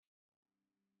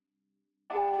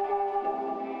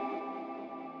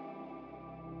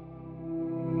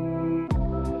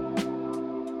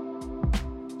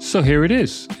So here it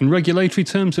is. In regulatory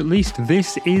terms at least,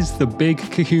 this is the big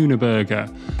kahuna burger,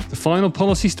 the final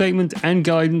policy statement and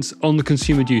guidance on the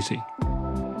Consumer Duty.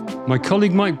 My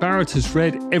colleague Mike Barrett has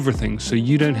read everything, so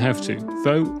you don't have to,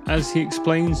 though, as he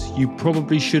explains, you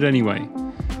probably should anyway.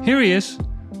 Here he is,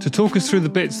 to talk us through the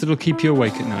bits that'll keep you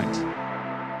awake at night.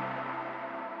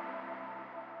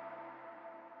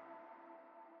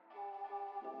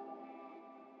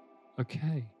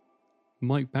 Okay.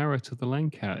 Mike Barrett of the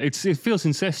Landcat. It feels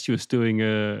incestuous doing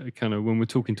a kind of when we're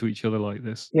talking to each other like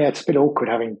this. Yeah, it's a bit awkward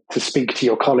having to speak to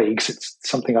your colleagues. It's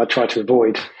something I try to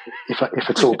avoid if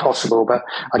it's all possible, but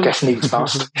I guess needs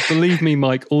must. Believe me,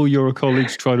 Mike, all your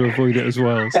colleagues try to avoid it as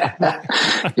well.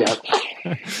 Yeah.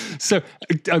 So,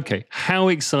 okay, how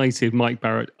excited, Mike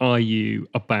Barrett, are you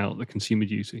about the Consumer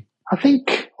Duty? I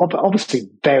think obviously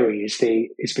very is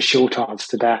the short answer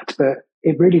to that, but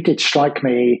it really did strike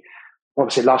me. What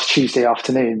was it, last Tuesday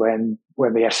afternoon when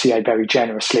the FCA very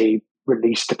generously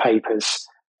released the papers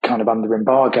kind of under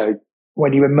embargo,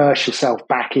 when you immerse yourself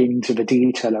back into the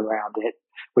detail around it,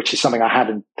 which is something I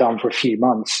hadn't done for a few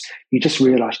months, you just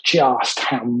realise just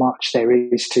how much there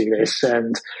is to this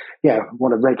and, yeah,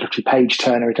 what a regulatory page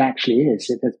turner it actually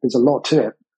is. There's a lot to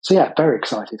it. So, yeah, very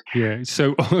excited. Yeah.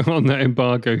 So on that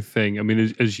embargo thing, I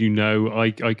mean, as you know,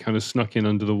 I kind of snuck in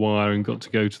under the wire and got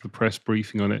to go to the press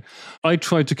briefing on it. I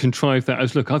tried to contrive that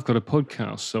as, look, I've got a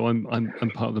podcast, so I'm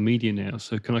part of the media now.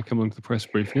 So can I come along to the press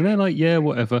briefing? And they're like, yeah,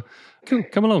 whatever. Cool,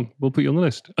 come along. We'll put you on the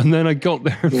list. And then I got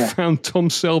there and found Tom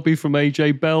Selby from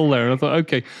AJ Bell there. And I thought,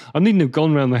 okay, I needn't have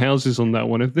gone around the houses on that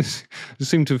one. If they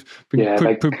seemed to have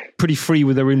been pretty free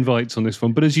with their invites on this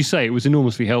one. But as you say, it was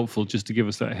enormously helpful just to give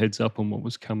us that heads up on what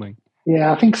was coming.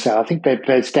 Yeah, I think so. I think that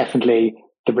there's definitely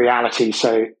the reality.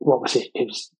 So what was it? It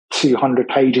was 200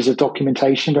 pages of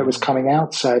documentation that was coming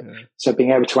out. So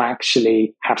being able to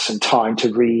actually have some time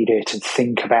to read it and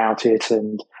think about it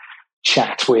and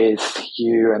chat with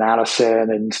you and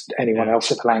Alison and anyone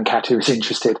else at the Landcat who was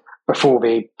interested before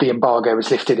the embargo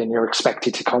was lifted and you're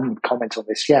expected to comment on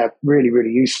this. Yeah, really, really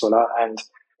useful. And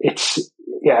it's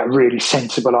a really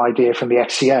sensible idea from the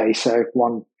FCA. So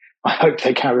one I hope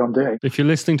they carry on doing. If you're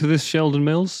listening to this, Sheldon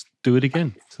Mills, do it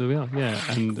again. So we are, yeah.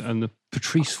 And the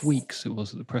Patrice Weeks, it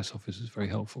was at the press office, was very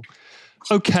helpful.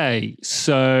 Okay,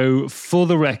 so for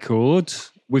the record,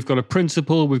 we've got a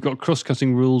principle, we've got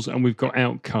cross-cutting rules, and we've got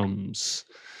outcomes.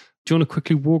 Do you want to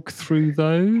quickly walk through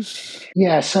those?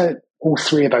 Yeah, so all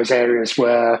three of those areas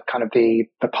were kind of the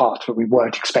part that we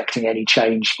weren't expecting any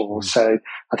change for. So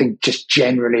I think just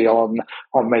generally on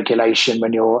regulation,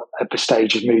 when you're at the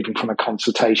stage of moving from a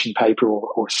consultation paper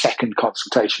or a second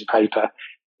consultation paper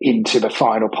into the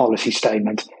final policy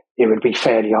statement, it would be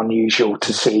fairly unusual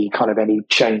to see kind of any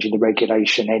change in the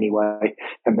regulation anyway,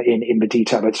 in the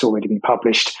detail that's already been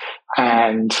published.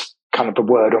 And kind of the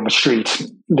word on the street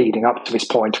leading up to this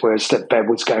point was that there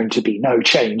was going to be no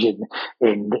change in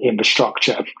the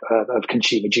structure of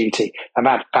Consumer Duty. And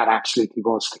that absolutely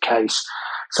was the case.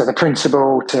 So the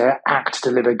principle to act to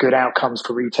deliver good outcomes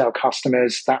for retail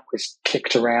customers, that was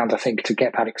kicked around, I think, to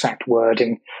get that exact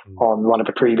wording on one of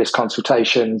the previous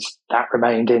consultations. That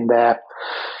remained in there.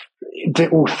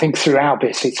 I think throughout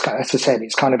this, it's, as I said,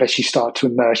 it's kind of as you start to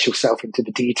immerse yourself into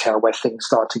the detail where things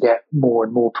start to get more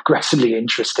and more progressively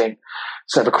interesting.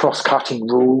 So the cross-cutting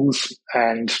rules,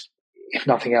 and if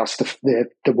nothing else,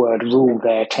 the word rule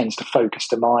there tends to focus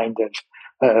the mind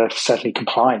of certainly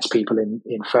compliance people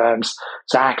in firms.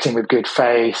 So acting with good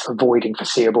faith, avoiding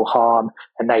foreseeable harm,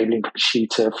 enabling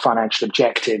pursuit of financial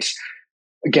objectives.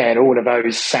 Again, all of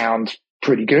those sound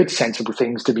pretty good, sensible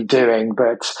things to be doing.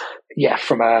 But yeah,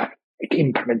 from a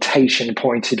implementation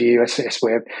point of view, as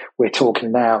we're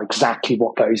talking now, exactly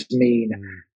what those mean,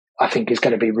 I think is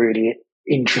going to be really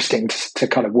interesting to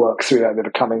kind of work through over the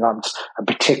coming months, and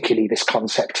particularly this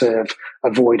concept of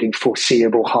avoiding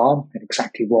foreseeable harm and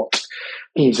exactly what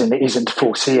is and isn't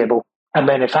foreseeable. And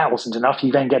then if that wasn't enough,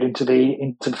 you then get into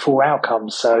the four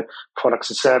outcomes. So products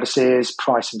and services,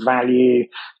 price and value,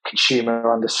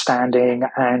 consumer understanding,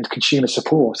 and consumer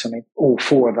support. I mean, all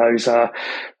four of those are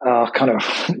kind of,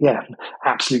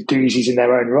 absolute doozies in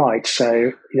their own right.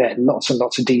 So yeah, lots and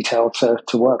lots of detail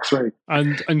to work through.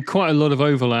 And quite a lot of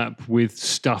overlap with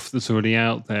stuff that's already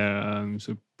out there.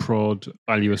 So prod,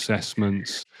 value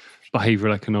assessments,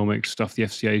 behavioural economics stuff the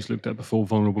FCA's looked at before,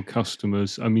 vulnerable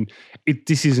customers. I mean,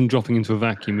 this isn't dropping into a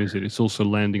vacuum, is it? It's also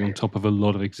landing on top of a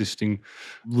lot of existing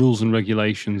rules and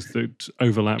regulations that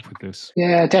overlap with this.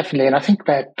 Yeah, definitely. And I think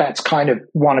that's kind of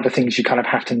one of the things you kind of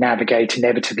have to navigate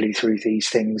inevitably through these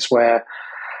things, where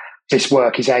this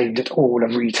work is aimed at all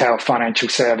of retail financial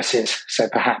services. So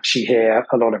perhaps you hear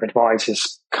a lot of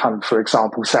advisors come, for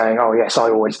example, saying, oh, yes, I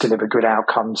always deliver good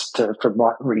outcomes for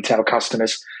my retail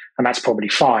customers. And that's probably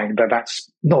fine, but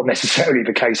that's not necessarily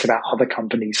the case about other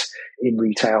companies in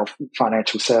retail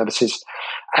financial services.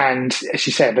 And as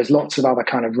you said, there's lots of other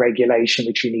kind of regulation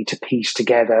which you need to piece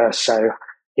together. So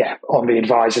yeah, on the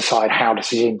advisor side, how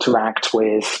does it interact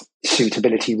with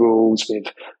suitability rules, with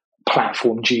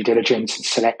platform due diligence and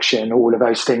selection, all of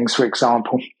those things, for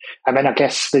example. And then I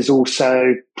guess there's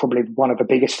also probably one of the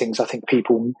biggest things I think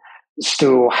people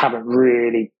still haven't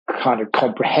really kind of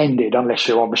comprehended, unless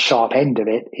you're on the sharp end of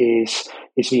it, is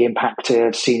the impact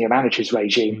of senior managers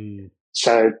regime.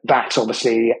 So that's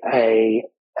obviously a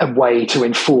way to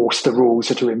enforce the rules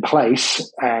that are in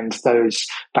place, and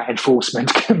that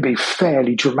enforcement can be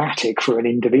fairly dramatic for an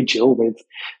individual, with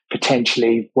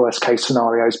potentially worst case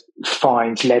scenarios,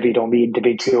 fines levied on the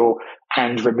individual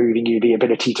and removing you the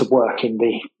ability to work in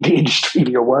the industry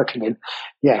that you're working in.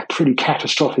 Yeah, pretty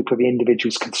catastrophic for the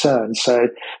individual's concerned. So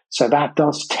that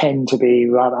does tend to be,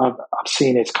 I've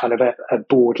seen it kind of at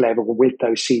board level with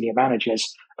those senior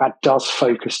managers, that does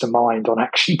focus the mind on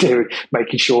actually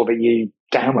making sure that you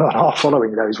damn well are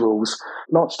following those rules.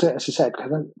 Lots to, as I said,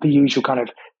 the usual kind of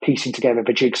piecing together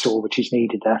the jigsaw which is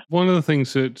needed there. One of the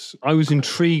things that I was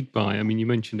intrigued by, I mean, you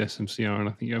mentioned SMCR, and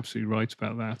I think you're absolutely right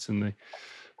about that, and the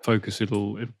focus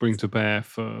it'll bring to bear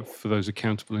for those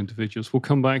accountable individuals. We'll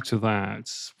come back to that.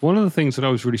 One of the things that I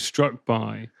was really struck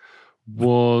by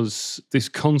was this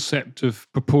concept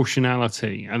of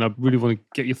proportionality, and I really want to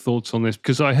get your thoughts on this,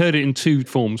 because I heard it in two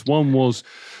forms. One was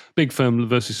big firm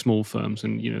versus small firms,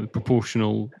 and the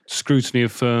proportional scrutiny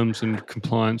of firms and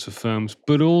compliance of firms,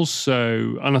 but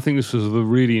also, and I think this was a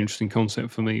really interesting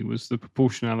concept for me, was the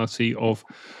proportionality of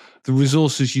the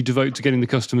resources you devote to getting the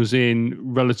customers in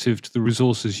relative to the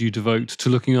resources you devote to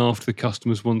looking after the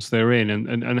customers once they're in,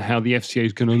 and how the FCA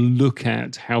is going to look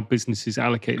at how businesses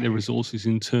allocate their resources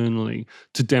internally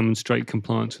to demonstrate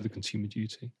compliance with the Consumer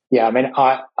Duty. Yeah, I mean,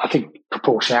 I think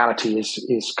proportionality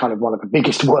is kind of one of the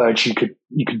biggest words you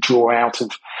could draw out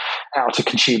of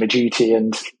Consumer Duty.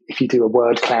 And if you do a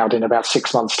word cloud in about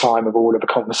 6 months' time of all of the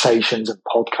conversations and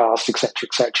podcasts,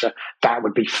 et cetera, that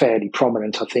would be fairly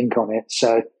prominent, I think, on it.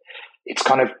 So it's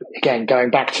kind of, again, going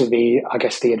back to the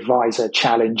advisor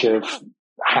challenge of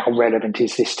how relevant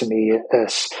is this to me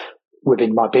as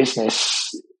within my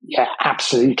business. Yeah,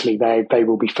 absolutely. They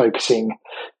will be focusing,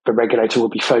 the regulator will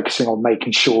be focusing on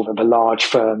making sure that the large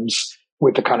firms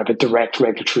with the kind of a direct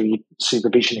regulatory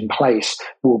supervision in place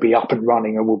will be up and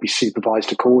running and will be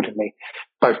supervised accordingly.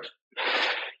 Both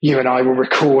you and I will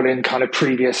recall in kind of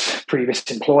previous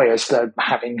employers that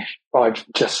having, by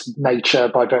just nature,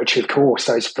 by virtue of course,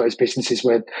 those businesses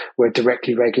were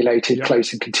directly regulated, yep,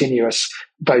 close and continuous.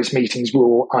 Those meetings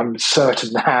will, I'm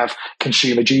certain, have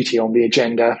Consumer Duty on the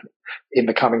agenda in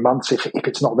the coming months if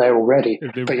it's not there already.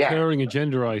 The recurring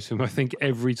agenda item, I think,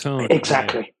 every time.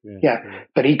 Exactly. Yeah.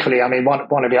 But equally, I mean,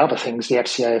 one of the other things the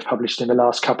FCA have published in the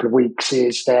last couple of weeks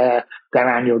is their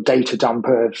annual data dump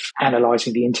of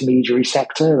analysing the intermediary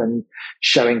sector and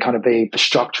showing kind of the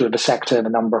structure of the sector, the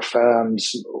number of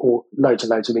firms, or loads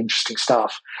of interesting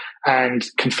stuff, and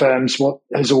confirms what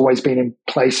has always been in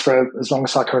place for as long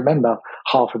as I can remember.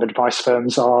 Half of advice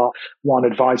firms are one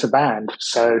advisor band.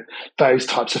 So those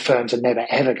types of firms are never,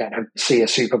 ever going to see a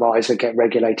supervisor get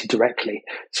regulated directly.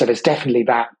 So there's definitely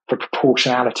the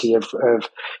proportionality of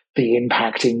the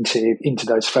impact into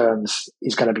those firms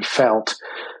is going to be felt.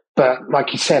 But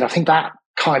like you said, I think that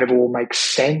kind of all makes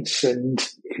sense, and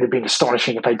it would have been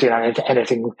astonishing if they did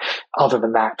anything other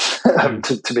than that,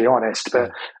 to be honest.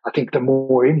 But I think the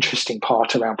more interesting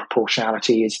part around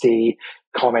proportionality is the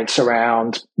comments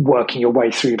around working your way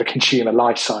through the consumer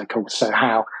life cycle. So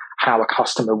how a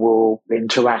customer will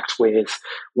interact with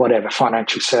whatever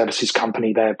financial services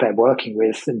company they're working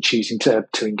with and choosing to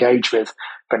engage with,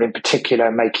 but in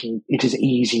particular making it as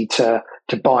easy to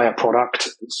buy a product,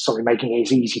 making it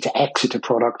as easy to exit a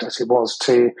product as it was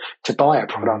to buy a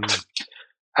product.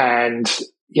 And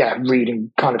yeah,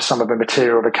 reading kind of some of the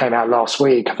material that came out last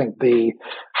week, I think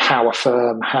how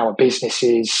a business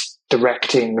is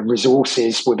directing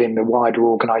resources within the wider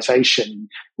organization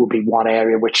will be one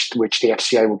area which the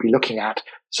FCA will be looking at.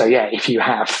 So yeah, if you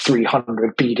have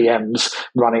 300 BDMs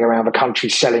running around the country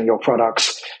selling your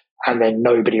products, and then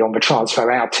nobody on the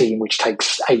transfer out team, which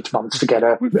takes 8 months to get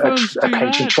a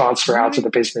pension transfer out of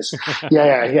the business.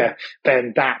 Yeah.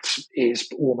 Then that is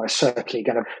almost certainly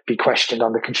going to be questioned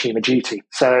under Consumer Duty.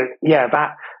 So yeah,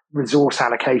 that resource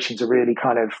allocation is a really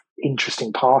kind of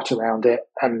interesting part around it.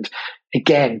 And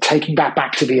again, taking that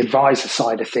back to the advisor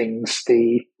side of things,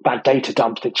 that data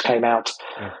dump that came out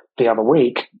the other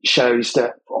week shows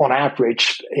that on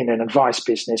average in an advice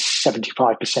business,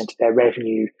 75% of their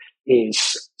revenue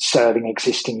is serving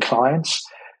existing clients.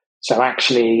 So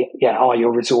actually, are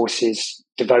your resources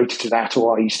devoted to that,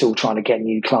 or are you still trying to get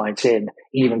new clients in?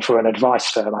 Even for an advice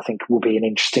firm, I think will be an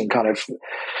interesting kind of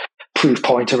proof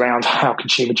point around how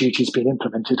Consumer Duty has been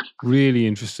implemented. Really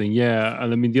interesting, yeah.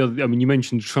 And I mean, you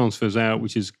mentioned transfers out,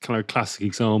 which is kind of a classic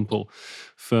example.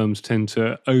 Firms tend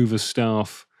to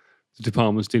overstaff the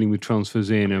departments dealing with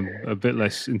transfers in, and a bit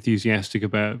less enthusiastic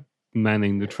about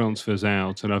manning the transfers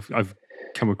out. And I've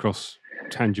come across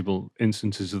tangible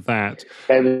instances of that.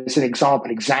 There was an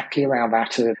example exactly around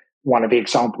that of one of the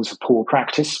examples of poor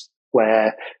practice,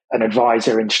 where an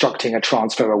advisor instructing a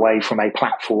transfer away from a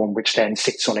platform which then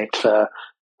sits on it for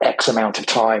X amount of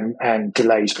time and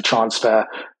delays the transfer,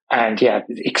 and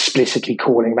explicitly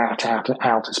calling that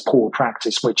out as poor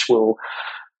practice, which will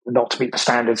not meet the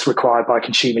standards required by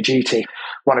Consumer Duty.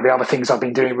 One of the other things I've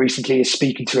been doing recently is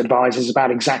speaking to advisors about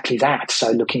exactly that.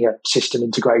 So looking at system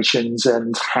integrations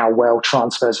and how well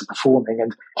transfers are performing.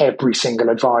 And every single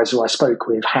advisor I spoke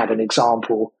with had an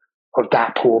example of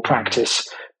that poor practice.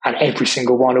 And every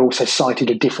single one also cited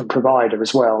a different provider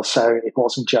as well. So it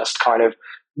wasn't just kind of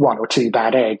one or two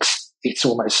bad eggs. It's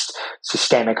almost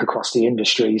systemic across the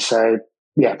industry. So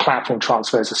platform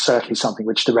transfers are certainly something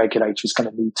which the regulator is going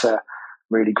to need to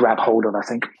really grab hold of, I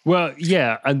think. Well,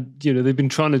 yeah, and they've been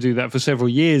trying to do that for several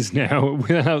years now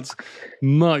without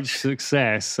much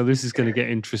success. So this is going to get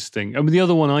interesting. I mean, the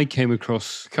other one I came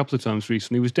across a couple of times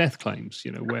recently was death claims.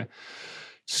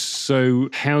 So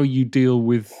how you deal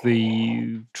with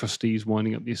the trustees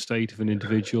winding up the estate of an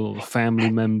individual or the family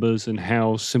members, and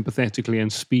how sympathetically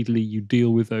and speedily you deal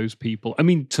with those people. I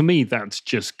mean, to me, that's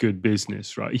just good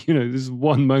business, right? There's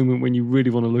one moment when you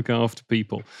really want to look after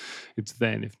people. It's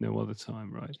then, if no other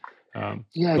time, right?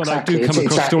 Exactly. But I do come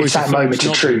across stories it's that of moment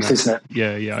of truth, isn't it?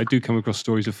 Yeah. I do come across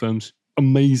stories of firms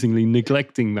amazingly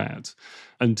neglecting that.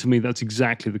 And to me, that's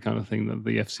exactly the kind of thing that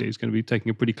the FCA is going to be taking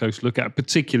a pretty close look at,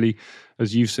 particularly,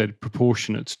 as you've said,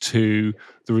 proportionate to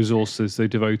the resources they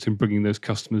devote in bringing those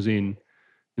customers in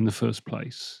the first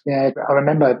place. Yeah, I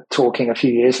remember talking a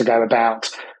few years ago about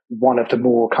one of the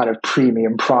more kind of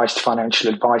premium priced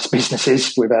financial advice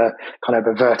businesses with a kind of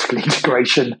a vertical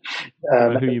integration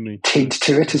tint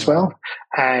to it as well.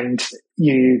 And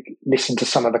you listen to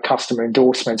some of the customer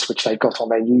endorsements which they've got on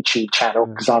their YouTube channel,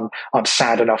 because I'm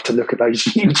sad enough to look at those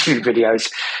YouTube videos.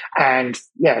 And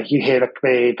you hear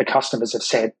the customers have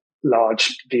said,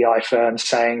 large VI firms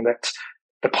saying that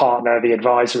the partner, the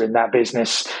advisor in that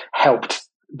business helped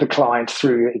the client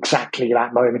through exactly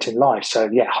that moment in life. So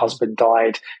husband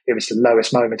died. It was the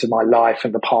lowest moment of my life,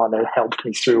 and the partner helped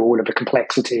me through all of the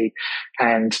complexity.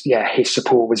 And his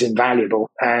support was invaluable.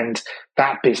 And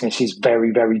that business is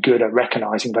very, very good at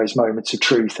recognizing those moments of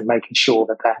truth and making sure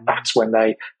that's when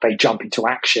they jump into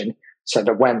action. So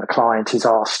that when the client is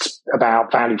asked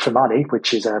about value for money,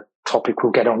 which is a topic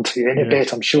we'll get onto in a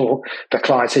bit, I'm sure, the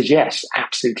client says, yes,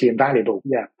 absolutely invaluable.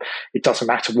 Yeah, it doesn't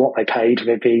matter what they paid,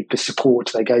 the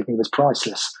support they gave me was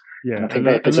priceless. Yeah, and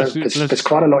I think there's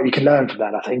quite a lot you can learn from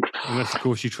that, I think. Unless, of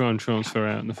course, you try and transfer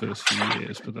out in the first few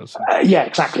years, but that's...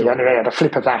 exactly. And the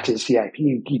flip of that is,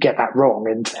 you get that wrong,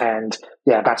 and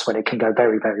that's when it can go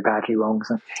very, very badly wrong.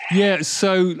 So. Yeah,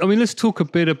 so, I mean, let's talk a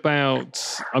bit about,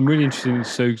 I'm really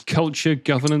interested in, culture,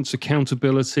 governance,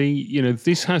 accountability.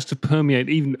 This has to permeate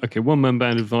even, one-man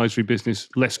band advisory business,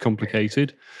 less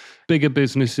complicated. Bigger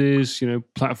businesses,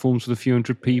 platforms with a few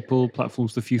hundred people,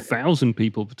 platforms with a few thousand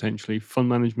people potentially, fund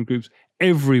management groups,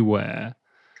 everywhere.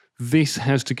 This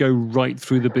has to go right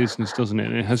through the business, doesn't it?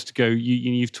 And it has to go,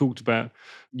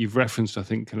 you've referenced, I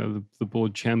think, kind of the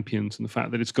board champions and the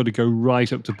fact that it's got to go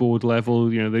right up to board level.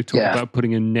 They talk about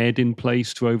putting a NED in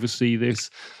place to oversee this.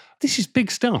 This is big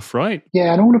stuff, right?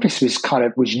 Yeah, and all of this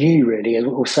was new, really,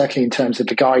 or certainly in terms of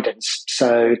the guidance.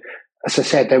 So, as I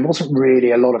said, there wasn't really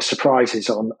a lot of surprises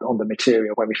on the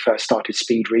material when we first started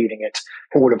speed reading it.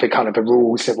 All of the kind of the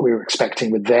rules that we were expecting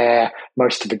were there.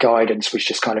 Most of the guidance was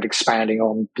just kind of expanding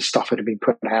on the stuff that had been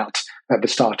put out at the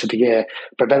start of the year.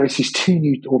 But there are these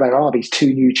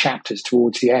two new chapters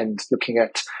towards the end, looking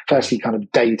at firstly kind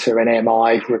of data and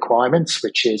MI requirements,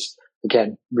 which is,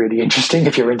 again, really interesting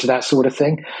if you're into that sort of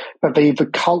thing. But the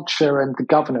culture and the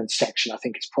governance section, I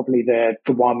think, is probably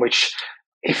the one which,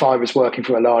 if I was working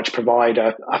for a large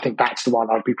provider, I think that's the one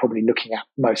I'd be probably looking at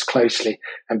most closely.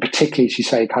 And particularly, as you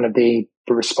say, kind of the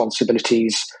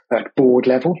responsibilities at board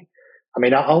level. I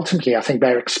mean, ultimately, I think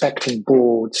they're expecting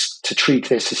boards to treat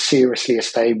this as seriously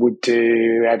as they would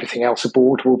do everything else a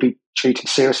board will be treating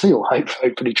seriously, or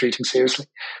hopefully treating seriously.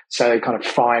 So kind of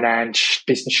finance,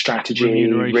 business strategy,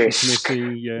 risk,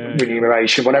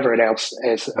 remuneration, whatever it else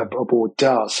as a board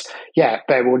does. Yeah,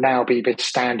 there will now be this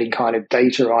standing kind of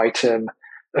data item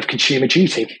of consumer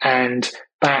duty. And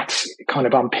that's kind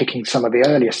of unpicking some of the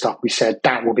earlier stuff we said.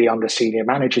 That will be under senior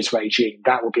managers regime.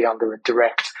 That will be under a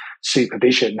direct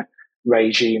supervision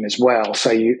regime as well. So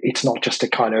it's not just a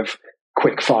kind of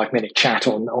quick 5-minute chat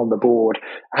on the board.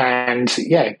 And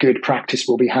yeah, good practice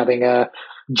will be having a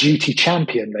duty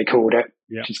champion, they called it,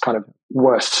 which is kind of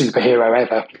worst superhero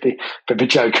ever, the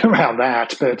joke around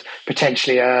that, but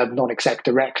potentially a non-exec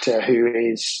director who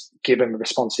is given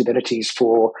responsibilities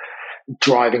for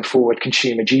driving forward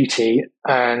consumer duty.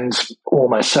 And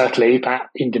almost certainly that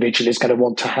individual is going to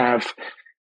want to have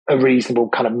a reasonable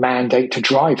kind of mandate to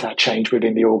drive that change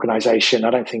within the organization. I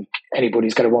don't think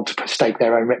anybody's going to want to stake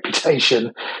their own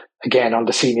reputation, again,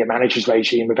 under senior managers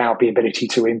regime without the ability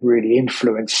to really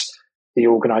influence the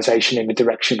organization in the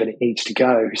direction that it needs to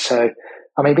go. So,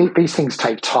 I mean, these things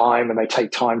take time, and they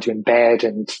take time to embed.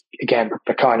 And again,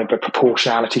 the kind of the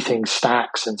proportionality thing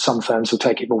stacks, and some firms will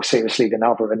take it more seriously than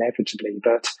others inevitably.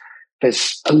 But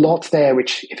there's a lot there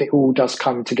which, if it all does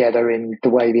come together in the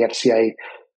way the FCA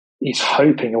is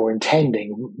hoping or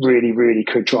intending, really, really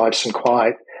could drive some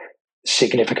quite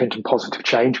significant and positive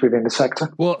change within the sector.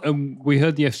 Well, we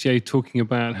heard the FCA talking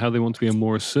about how they want to be a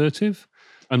more assertive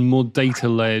and more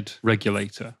data-led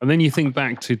regulator. And then you think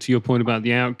back to your point about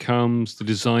the outcomes, the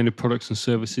design of products and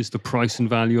services, the price and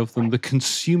value of them, the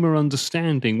consumer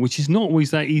understanding, which is not always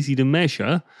that easy to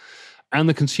measure, and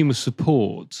the consumer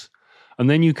support. And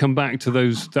then you come back to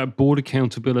that board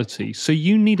accountability. So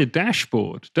you need a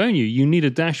dashboard, don't you? You need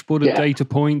a dashboard of data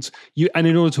points. And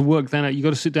in order to work that out, you've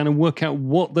got to sit down and work out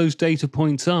what those data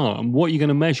points are and what you're going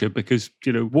to measure, because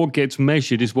what gets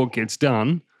measured is what gets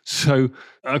done. So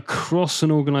across an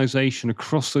organization,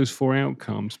 across those 4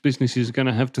 outcomes, businesses are going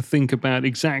to have to think about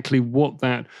exactly what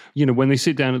that, when they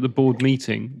sit down at the board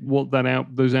meeting, what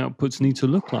those outputs need to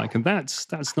look like. And that's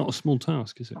not a small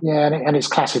task, is it? Yeah, and it's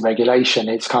classic regulation.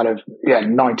 It's kind of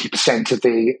 90% of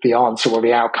the answer or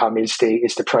the outcome is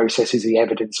the process, is the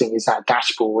evidencing, is that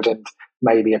dashboard, and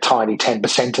maybe a tiny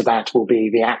 10% of that will be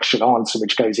the actual answer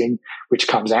which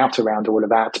comes out around all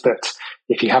of that. But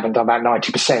if you haven't done that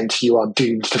 90%, you are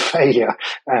doomed to failure,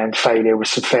 and failure with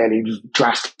some fairly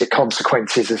drastic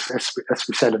consequences, as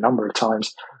we've said a number of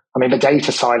times. I mean, the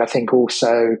data side, I think,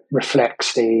 also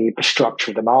reflects the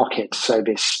structure of the market. So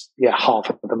half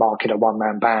of the market are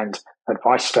one-man band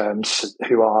advice firms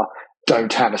who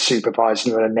don't have a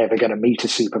supervisor and are never going to meet a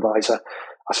supervisor.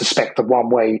 I suspect the one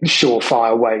way,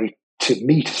 surefire way to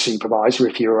meet a supervisor,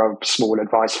 if you're a small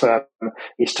advice firm,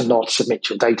 is to not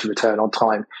submit your data return on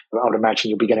time. I would imagine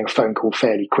you'll be getting a phone call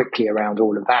fairly quickly around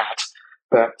all of that.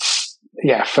 But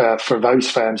yeah, for those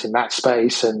firms in that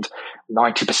space, and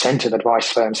 90% of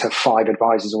advice firms have 5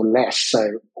 advisors or less.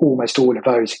 So almost all of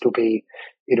those, it'll be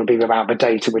around the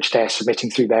data which they're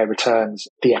submitting through their returns.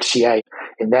 The FCA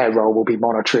in their role will be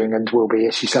monitoring and will be,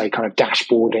 as you say, kind of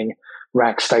dashboarding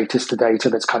RAG status to data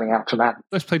that's coming out from that.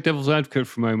 Let's play devil's advocate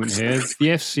for a moment here. The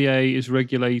FCA is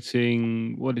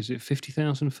regulating,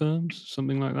 50,000 firms,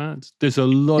 something like that. There's a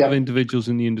lot of individuals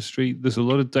in the industry. There's a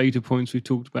lot of data points we've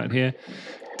talked about here.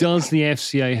 Does the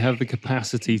FCA have the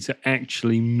capacity to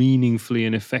actually meaningfully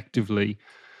and effectively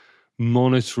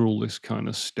monitor all this kind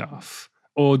of stuff?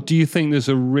 Or do you think there's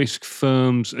a risk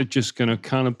firms are just going to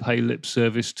kind of pay lip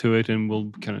service to it and will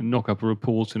kind of knock up a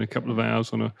report in a couple of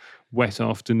hours on a wet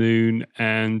afternoon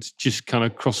and just kind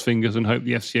of cross fingers and hope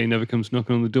the FCA never comes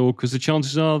knocking on the door, because the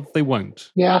chances are they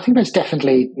won't? Yeah, I think there's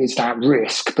definitely is that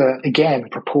risk. But again,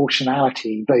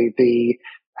 proportionality,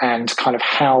 and kind of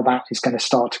how that is going to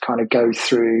start to kind of go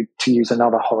through, to use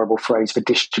another horrible phrase, the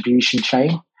distribution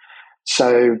chain.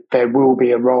 So there will be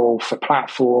a role for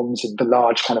platforms and the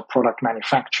large kind of product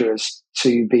manufacturers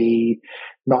to be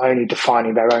not only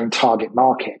defining their own target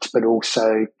market, but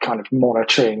also kind of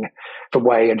monitoring the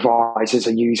way advisors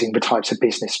are using the types of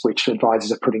business which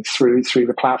advisors are putting through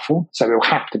the platform. So it will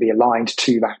have to be aligned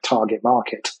to that target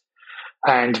market.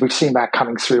 And we've seen that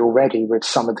coming through already with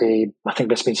some of I think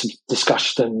there's been some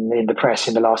discussion in the press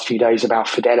in the last few days about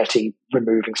Fidelity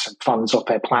removing some funds off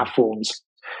their platforms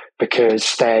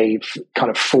because they've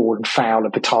kind of fallen foul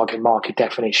of the target market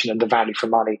definition and the value for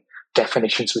money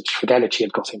definitions which Fidelity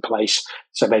had got in place.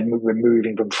 So they're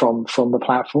removing them from the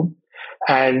platform.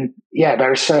 And yeah,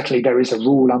 there is a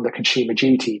rule under Consumer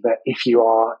Duty that if you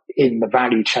are in the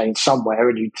value chain somewhere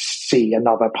and you see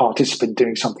another participant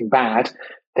doing something bad,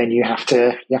 then you have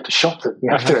to shop them.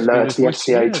 You have to alert the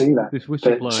FCA to that. This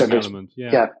whistleblowing element,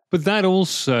 yeah. But that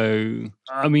also,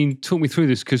 I mean, talk me through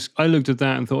this, because I looked at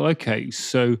that and thought, okay,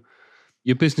 so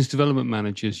your business development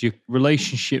managers, your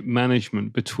relationship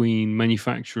management between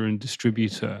manufacturer and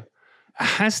distributor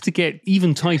has to get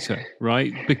even tighter,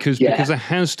 right? Because there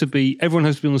has to be, everyone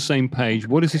has to be on the same page.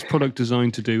 What is this product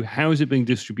designed to do? How is it being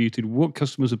distributed? What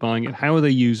customers are buying it? How are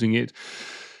they using it?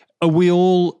 Are we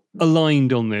all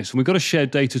aligned on this? And we've got to share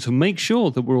data to make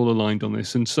sure that we're all aligned on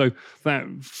this. And so that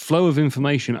flow of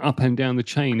information up and down the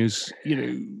chain is,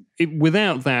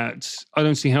 without that, I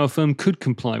don't see how a firm could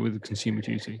comply with the consumer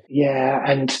duty. Yeah,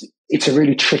 and it's a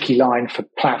really tricky line for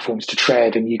platforms to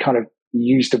tread, and you kind of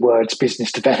use the words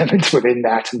business development within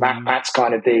that, and that's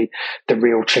kind of the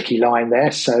real tricky line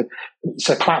there. So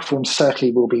platforms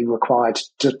certainly will be required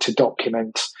to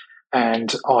document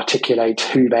and articulate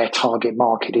who their target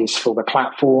market is for the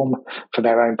platform, for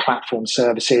their own platform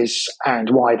services, and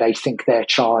why they think their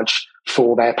charge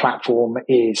for their platform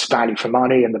is value for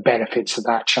money, and the benefits that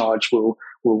that charge will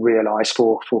realize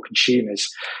for consumers.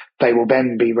 They will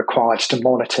then be required to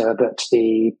monitor that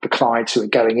the clients who are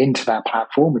going into that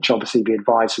platform, which obviously the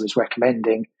advisor is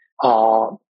recommending,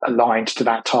 are aligned to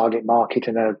that target market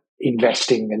and are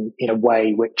investing in a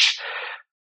way which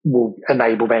will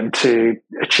enable them to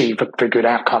achieve the good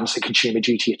outcomes that consumer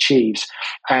duty achieves.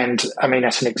 And I mean,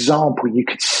 as an example, you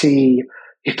could see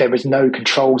if there was no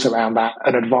controls around that,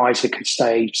 an advisor could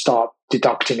start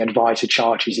deducting advisor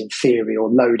charges in theory, or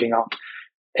loading up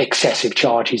excessive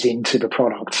charges into the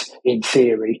product in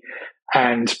theory.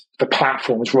 And the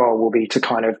platform's role will be to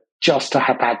kind of just to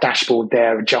have that dashboard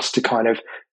there and just to kind of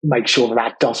make sure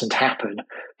that doesn't happen.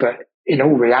 But in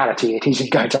all reality, it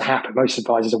isn't going to happen. Most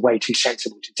advisors are way too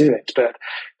sensible to do it. But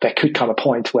there could come a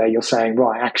point where you're saying,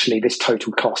 right, actually, this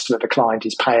total cost that the client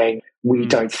is paying, we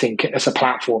don't think as a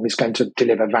platform is going to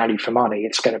deliver value for money.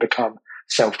 It's going to become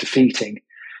self-defeating.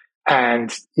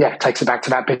 And it takes it back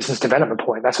to that business development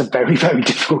point. That's a very, very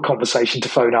difficult conversation to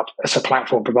phone up as a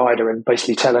platform provider and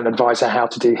basically tell an advisor how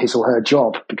to do his or her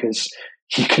job, because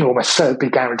you can almost be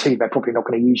guaranteed they're probably not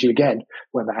going to use you again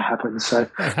when that happens. So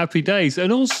happy days.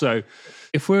 And also,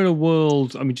 if we're in a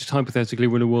world, I mean, just hypothetically,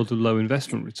 we're in a world of low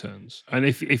investment returns. And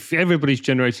if everybody's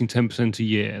generating 10% a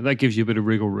year, that gives you a bit of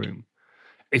wriggle room.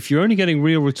 If you're only getting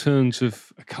real returns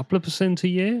of a couple of % a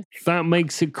year, that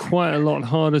makes it quite a lot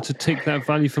harder to tick that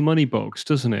value for money box,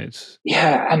 doesn't it?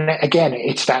 Yeah. And again,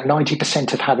 it's that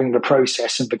 90% of having the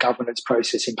process and the governance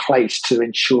process in place to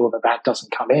ensure that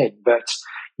doesn't come in. But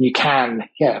you can,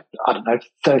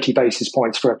 30 basis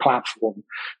points for a platform,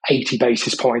 80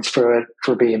 basis points for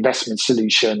the investment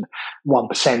solution,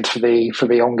 1% for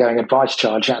the ongoing advice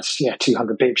charge. That's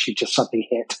 200 bips you just suddenly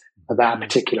hit at that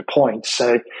particular point.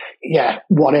 So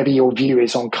whatever your view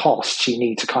is on costs, you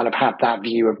need to kind of have that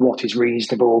view of what is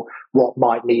reasonable, what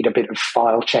might need a bit of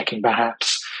file checking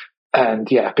perhaps,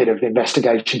 and a bit of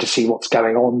investigation to see what's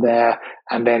going on there.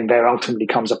 And then there ultimately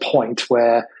comes a point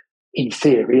where, in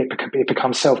theory, it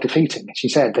becomes self-defeating. As you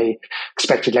said, the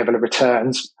expected level of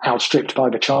returns outstripped by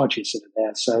the charges that are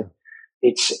there. So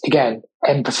it's, again,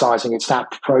 emphasizing it's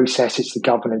that process, it's the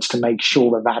governance to make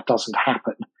sure that doesn't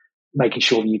happen, making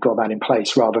sure that you've got that in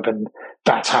place rather than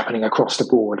that's happening across the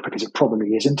board, because it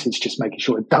probably isn't. It's just making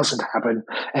sure it doesn't happen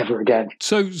ever again.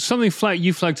 So something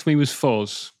you flagged to me was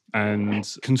FOS and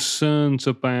concerns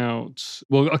about,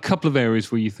 a couple of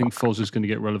areas where you think FOS is going to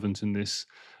get relevant in this,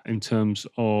 in terms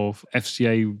of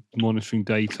FCA monitoring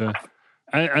data,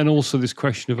 and also this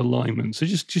question of alignment. So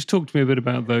just talk to me a bit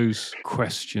about those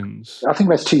questions. I think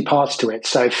there's two parts to it.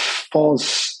 So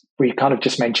FOS, we kind of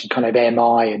just mentioned kind of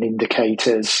MI and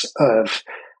indicators of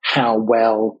how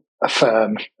well a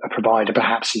firm, a provider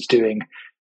perhaps is doing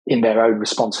in their own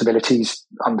responsibilities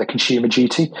under consumer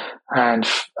duty. And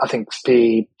I think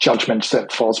the judgments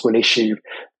that FOS will issue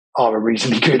are a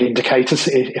reasonably good indicators,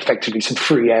 effectively some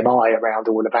free MI around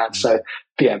all of that. So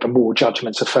the more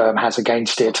judgments a firm has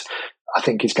against it, I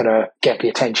think is going to get the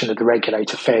attention of the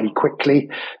regulator fairly quickly.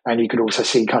 And you could also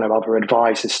see kind of other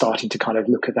advisors starting to kind of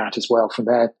look at that as well from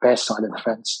their side of the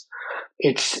fence.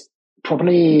 It's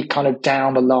probably kind of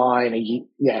down the line,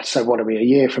 so what are we, a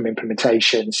year from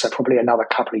implementation? So probably another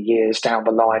couple of years down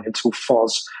the line until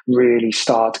FOS really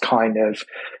start kind of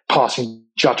passing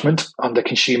judgment under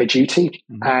consumer duty.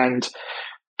 Mm-hmm. And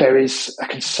there is a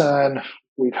concern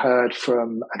we've heard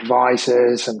from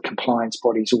advisors and compliance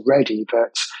bodies already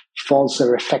that FOS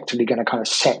are effectively going to kind of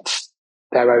set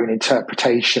their own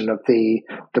interpretation of the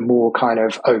more kind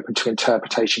of open to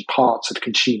interpretation parts of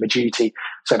consumer duty.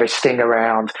 So this thing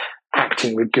around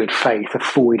acting with good faith,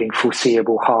 avoiding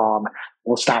foreseeable harm,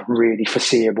 was that really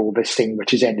foreseeable, this thing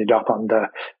which has ended up on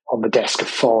the desk of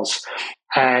FOS?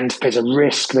 And there's a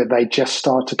risk that they just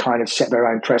start to kind of set their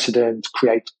own precedent,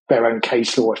 create their own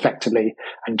case law effectively,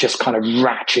 and just kind of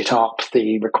ratchet up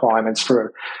the requirements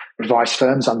for advice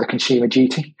firms under Consumer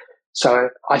Duty. So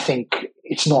I think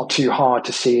it's not too hard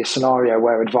to see a scenario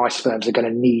where advice firms are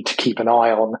going to need to keep an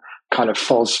eye on kind of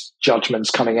FOS judgments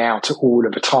coming out all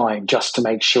of the time, just to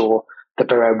make sure that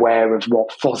they're aware of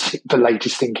what FOS, the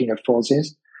latest thinking of FOS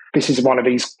is. This is one of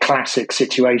these classic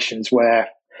situations where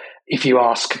if you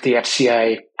ask the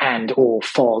FCA and or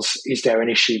FOS, is there an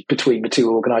issue between the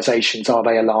two organisations? Are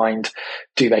they aligned?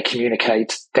 Do they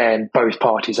communicate? Then both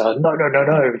parties are, no,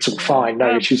 it's all fine,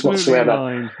 no issues whatsoever.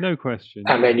 Aligned, no question.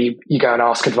 And then you go and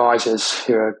ask advisors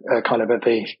who are kind of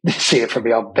see it from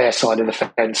their side of the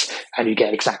fence, and you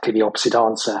get exactly the opposite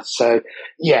answer. So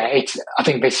yeah, I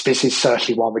think this is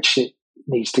certainly one which you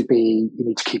need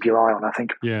to keep your eye on, I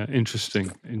think. Yeah,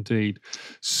 interesting indeed.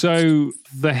 So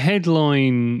the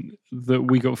headline that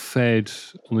we got fed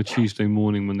on the Tuesday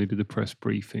morning when they did the press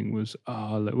briefing was,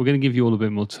 look, we're going to give you all a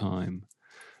bit more time.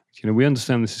 We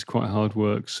understand this is quite hard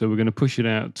work, so we're going to push it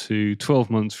out to 12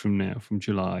 months from now, from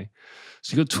July.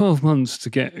 So you've got 12 months to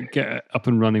get up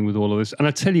and running with all of this. And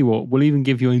I tell you what, we'll even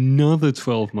give you another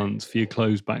 12 months for your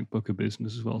closed back book of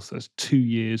business as well. So that's 2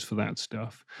 years for that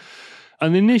stuff.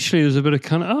 And initially, there's a bit of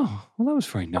kind of, that was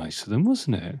very nice of them,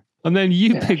 wasn't it? And then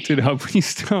you picked it up when you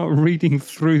start reading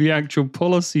through the actual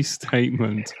policy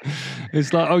statement.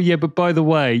 It's like, but by the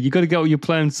way, you got to get all your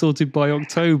plans sorted by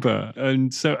October.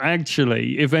 And so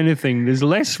actually, if anything, there's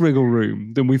less wriggle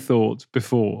room than we thought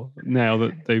before, now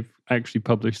that they've actually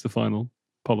published the final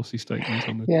policy statement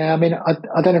on this. Yeah, I mean,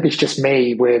 I don't know if it's just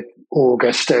me with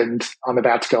August and I'm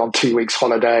about to go on 2 weeks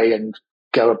holiday and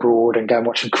go abroad and go and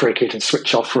watch some cricket and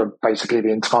switch off for basically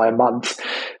the entire month.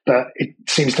 But it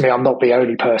seems to me I'm not the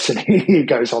only person who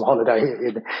goes on holiday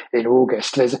in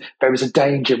August. There was a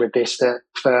danger with this that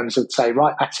firms would say,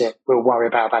 right, that's it. We'll worry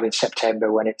about that in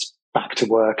September when it's back to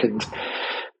work and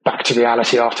back to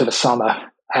reality after the summer.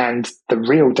 And the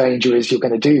real danger is you're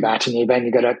going to do that. And then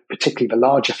you're going to, particularly the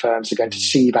larger firms, are going to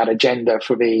see that agenda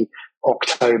for the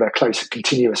October closer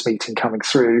continuous meeting coming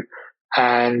through.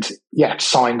 And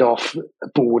signed off,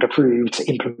 board approved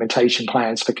implementation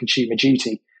plans for Consumer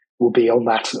Duty will be on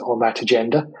that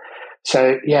agenda.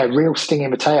 So real sting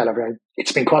in the tail. I mean,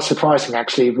 it's been quite surprising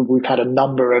actually. We've had a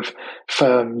number of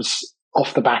firms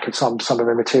off the back of some of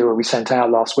the material we sent out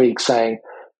last week saying,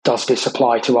 does this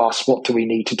apply to us? What do we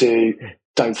need to do?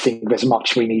 Don't think there's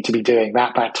much we need to be doing,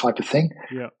 that type of thing.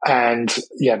 Yeah. And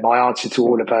my answer to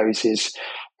all of those is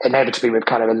inevitably with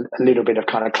kind of a little bit of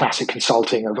kind of classic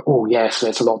consulting of, yes,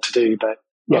 there's a lot to do, but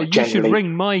you should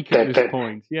ring Mike at this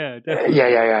point. Yeah, definitely.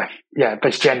 Yeah.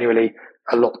 There's genuinely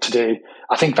a lot to do.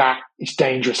 I think that is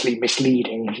dangerously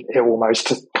misleading almost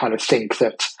to kind of think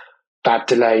that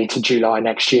delay to July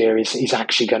next year is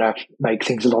actually going to make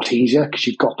things a lot easier, because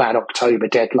you've got that October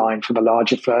deadline for the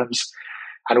larger firms.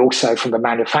 And also from the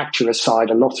manufacturer's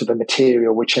side, a lot of the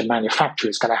material which a manufacturer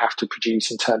is going to have to produce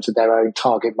in terms of their own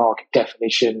target market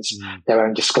definitions, their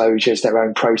own disclosures, their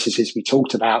own processes we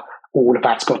talked about, all of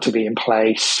that's got to be in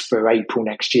place for April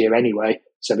next year anyway.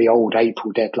 So the old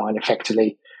April deadline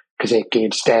effectively, because it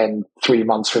gives then 3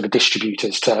 months for the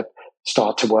distributors to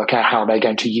start to work out how they're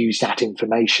going to use that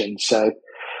information. So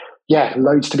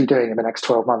loads to be doing in the next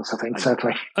 12 months, I think,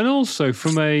 certainly. And also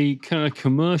from a kind of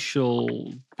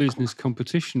commercial business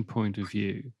competition point of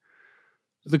view,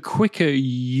 the quicker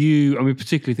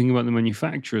particularly thinking about the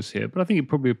manufacturers here, but I think it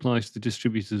probably applies to the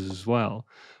distributors as well,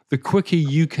 the quicker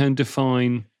you can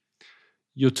define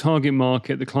your target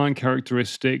market, the client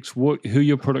characteristics, who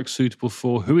your product's suitable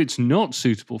for, who it's not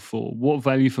suitable for, what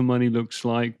value for money looks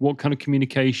like, what kind of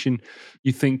communication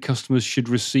you think customers should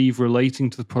receive relating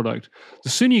to the product. The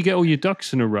sooner you get all your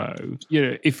ducks in a row,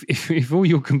 if all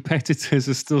your competitors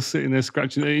are still sitting there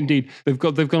scratching, indeed, they've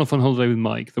gone off on holiday with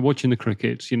Mike, they're watching the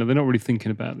cricket, they're not really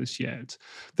thinking about this yet.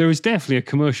 There is definitely a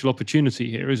commercial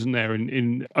opportunity here, isn't there?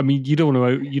 You don't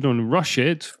want to rush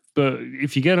it. But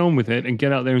if you get on with it and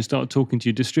get out there and start talking to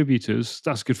your distributors,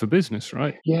 that's good for business,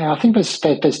 right? Yeah, I think there's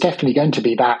definitely going to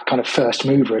be that kind of first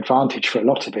mover advantage for a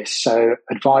lot of this. So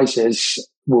advisors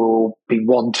will be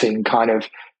wanting kind of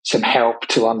some help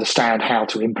to understand how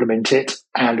to implement it.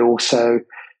 And also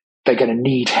they're going to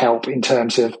need help in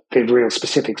terms of the real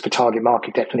specifics for target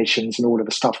market definitions and all of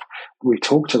the stuff we've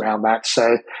talked around that.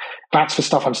 So that's the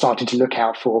stuff I'm starting to look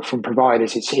out for from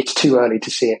providers. It's too early to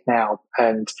see it now.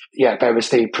 And there was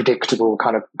the predictable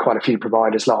kind of quite a few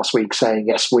providers last week saying,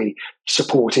 yes, we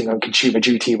supporting on Consumer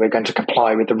Duty, we're going to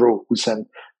comply with the rules. And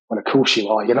Well, of course you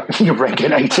are. You're not. You're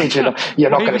regulated. You're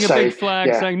not going to say, a big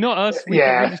flag saying, "Not us." We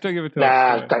just don't give a toss.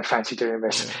 Nah, don't fancy doing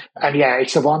this. Yeah. And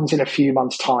it's the ones in a few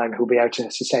months' time who'll be able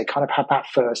to say, kind of have that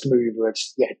first mover of,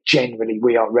 generally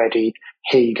we are ready.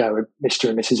 Here you go, Mr.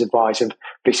 and Mrs. Advisor.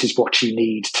 This is what you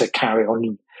need to carry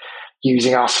on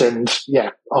using us, and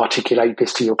articulate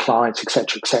this to your clients,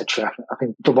 etc., etc. I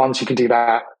think the ones who can do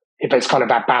that, if there's kind of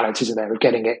that balance, isn't there, of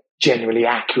getting it genuinely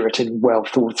accurate and well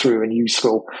thought through and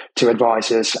useful to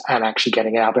advisors, and actually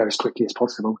getting it out there as quickly as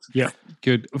possible. Yeah,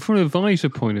 good. From an advisor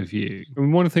point of view,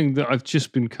 and one thing that I've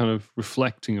just been kind of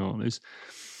reflecting on is,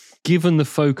 given the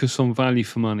focus on value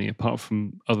for money, apart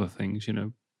from other things,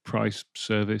 price,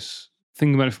 service,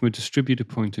 thinking about it from a distributor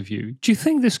point of view, do you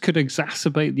think this could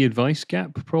exacerbate the advice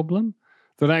gap problem?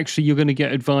 That actually you're going to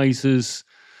get advisors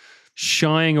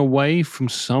shying away from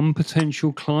some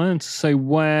potential clients, say,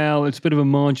 well, it's a bit of a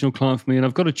marginal client for me and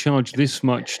I've got to charge this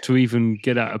much to even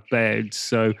get out of bed.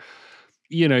 So,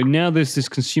 now there's this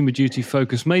consumer duty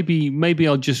focus. Maybe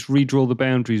I'll just redraw the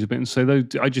boundaries a bit and say,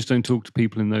 I just don't talk to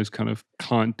people in those kind of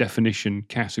client definition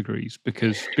categories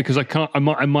because I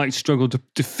might struggle to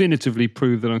definitively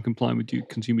prove that I'm complying with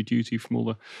consumer duty from all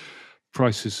the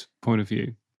prices point of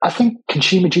view. I think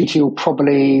consumer duty will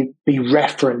probably be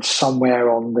referenced somewhere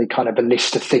on the kind of a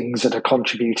list of things that are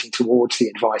contributing towards the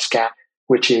advice gap,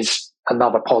 which is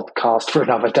another podcast for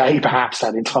another day, perhaps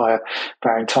that entire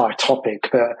topic.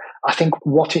 But I think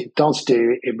what it does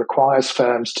do, it requires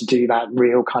firms to do that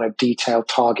real kind of detailed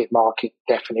target market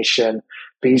definition.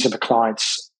 These are the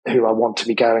clients who I want to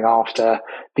be going after.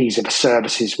 These are the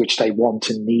services which they want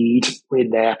and need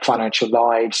in their financial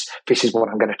lives. This is what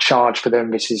I'm going to charge for them.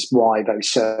 This is why those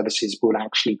services will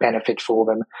actually benefit for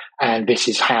them. And this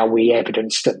is how we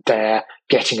evidence that they're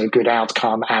getting a good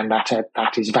outcome and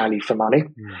that is value for money.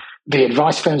 Mm. The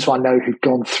advice firms who I know who've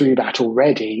gone through that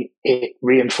already, it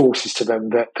reinforces to them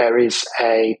that there is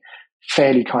a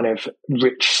fairly kind of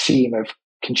rich seam of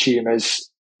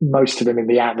consumers, most of them in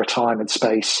the at-retirement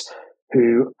space,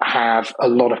 who have a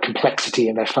lot of complexity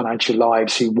in their financial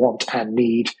lives, who want and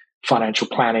need financial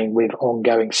planning with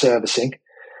ongoing servicing.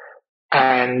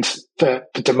 And the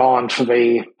demand for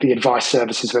the advice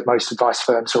services that most advice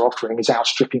firms are offering is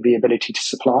outstripping the ability to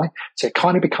supply. So it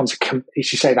kind of becomes,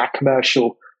 as you say, that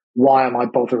commercial, why am I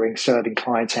bothering serving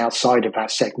clients outside of that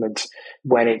segment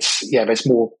when there's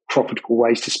more profitable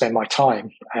ways to spend my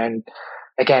time? And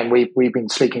again, we've been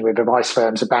speaking with advice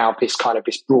firms about this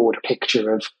broader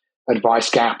picture of advice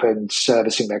gap and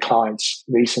servicing their clients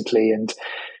recently. And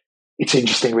it's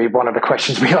interesting, one of the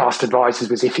questions we asked advisors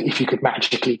was if you could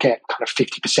magically get kind of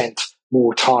 50%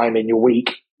 more time in your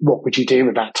week, what would you do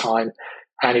with that time?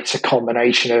 And it's a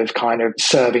combination of kind of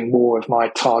serving more of my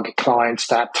target clients,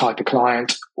 that type of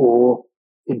client, or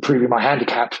improving my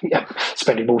handicap,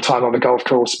 spending more time on the golf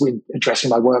course with addressing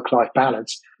my work-life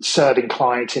balance, serving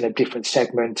clients in a different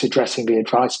segment, addressing the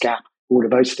advice gap. All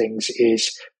of those things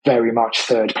is very much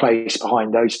third place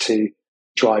behind those two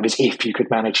drivers if you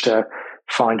could manage to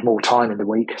find more time in the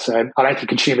week. So I don't think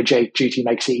consumer duty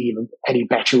makes it even any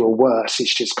better or worse.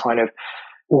 It's just kind of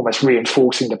almost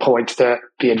reinforcing the point that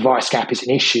the advice gap is an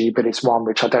issue, but it's one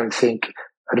which I don't think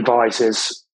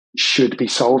advisors should be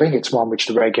solving. It's one which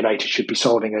the regulator should be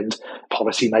solving, and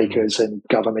policymakers and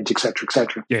government, et cetera, et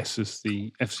cetera. Yes, as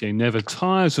the FCA never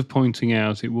tires of pointing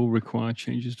out, it will require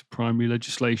changes to primary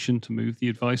legislation to move the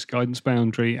advice guidance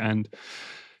boundary, and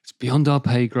it's beyond our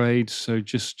pay grade. So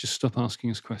just stop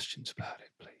asking us questions about it,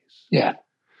 please. Yeah.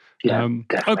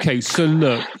 Okay, so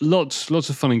look, lots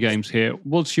of fun and games here.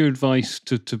 What's your advice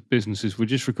to businesses? We're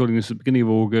just recording this at the beginning of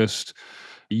August.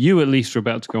 You at least are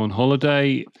about to go on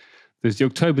holiday. There's the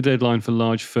October deadline for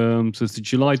large firms. There's the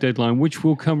July deadline, which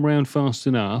will come round fast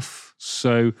enough.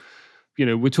 So,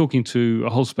 we're talking to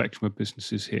a whole spectrum of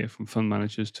businesses here, from fund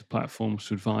managers to platforms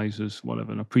to advisors,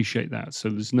 whatever. And I appreciate that. So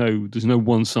there's no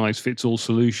one size fits all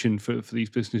solution for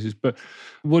these businesses. But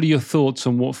what are your thoughts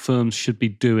on what firms should be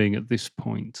doing at this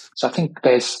point? So I think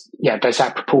there's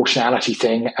that proportionality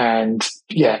thing. And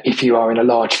if you are in a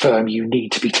large firm, you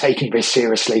need to be taking this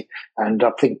seriously. And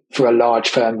I think for a large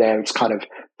firm there, it's kind of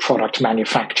product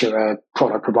manufacturer,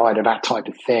 product provider, that type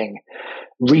of thing.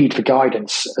 Read the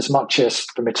guidance. As much as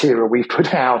the material we've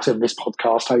put out in this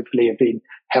podcast hopefully have been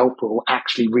helpful,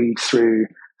 actually read through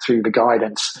the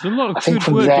guidance. There's a lot of good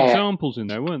worked examples in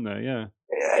there, weren't there? Yeah.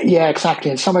 Yeah,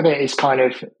 exactly. And some of it is kind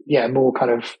of, more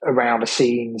kind of around the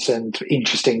scenes and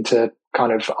interesting to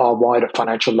kind of our wider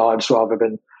financial lives rather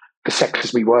than the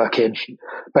sectors we work in.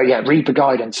 But read the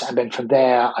guidance. And then from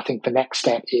there, I think the next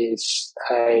step is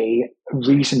a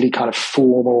reasonably kind of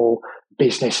formal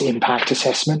business impact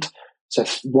assessment. So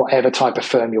whatever type of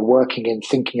firm you're working in,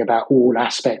 thinking about all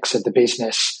aspects of the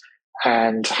business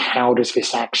and how do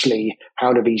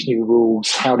these new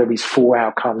rules, how do these 4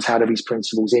 outcomes, how do these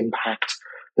principles impact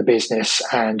the business,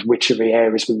 and which are the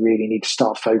areas we really need to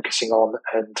start focusing on,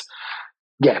 and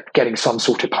getting some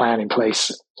sort of plan in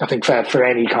place. I think for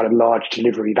any kind of large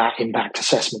delivery, that impact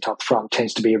assessment up front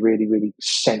tends to be a really, really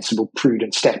sensible,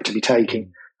 prudent step to be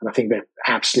taking. And I think that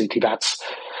absolutely that's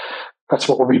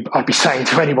what I'd be saying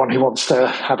to anyone who wants to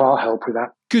have our help with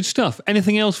that. Good stuff.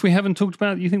 Anything else we haven't talked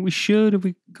about that you think we should? Have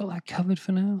we got that covered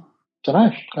for now? Don't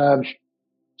know.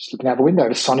 Just looking out the window,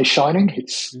 the sun is shining.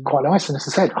 It's quite nice. And as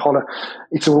I said,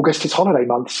 it's August, it's holiday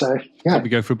month. So, yeah. Probably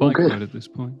go for a bike ride at this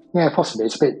point. Yeah, possibly.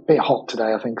 It's a bit hot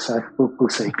today, I think. So we'll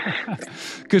see.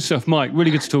 Good stuff, Mike. Really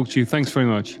good to talk to you. Thanks very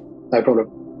much. No problem.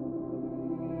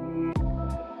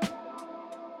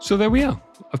 So there we are.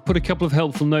 I've put a couple of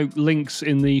helpful links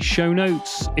in the show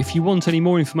notes. If you want any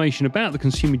more information about the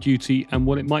Consumer Duty and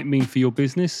what it might mean for your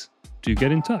business, do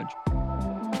get in touch.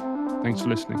 Thanks for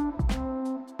listening.